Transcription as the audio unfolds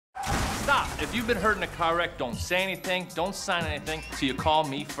Stop. If you've been hurt in a car wreck, don't say anything, don't sign anything till you call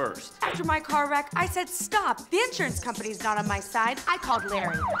me first. After my car wreck, I said stop. The insurance company's not on my side. I called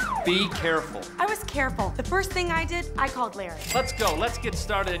Larry. Be careful. I was careful. The first thing I did, I called Larry. Let's go. Let's get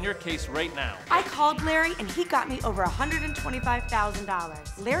started in your case right now. I called Larry, and he got me over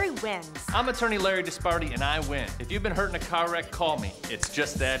 $125,000. Larry wins. I'm attorney Larry Disparti, and I win. If you've been hurt in a car wreck, call me. It's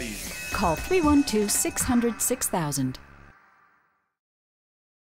just that easy. Call 312-600-6000.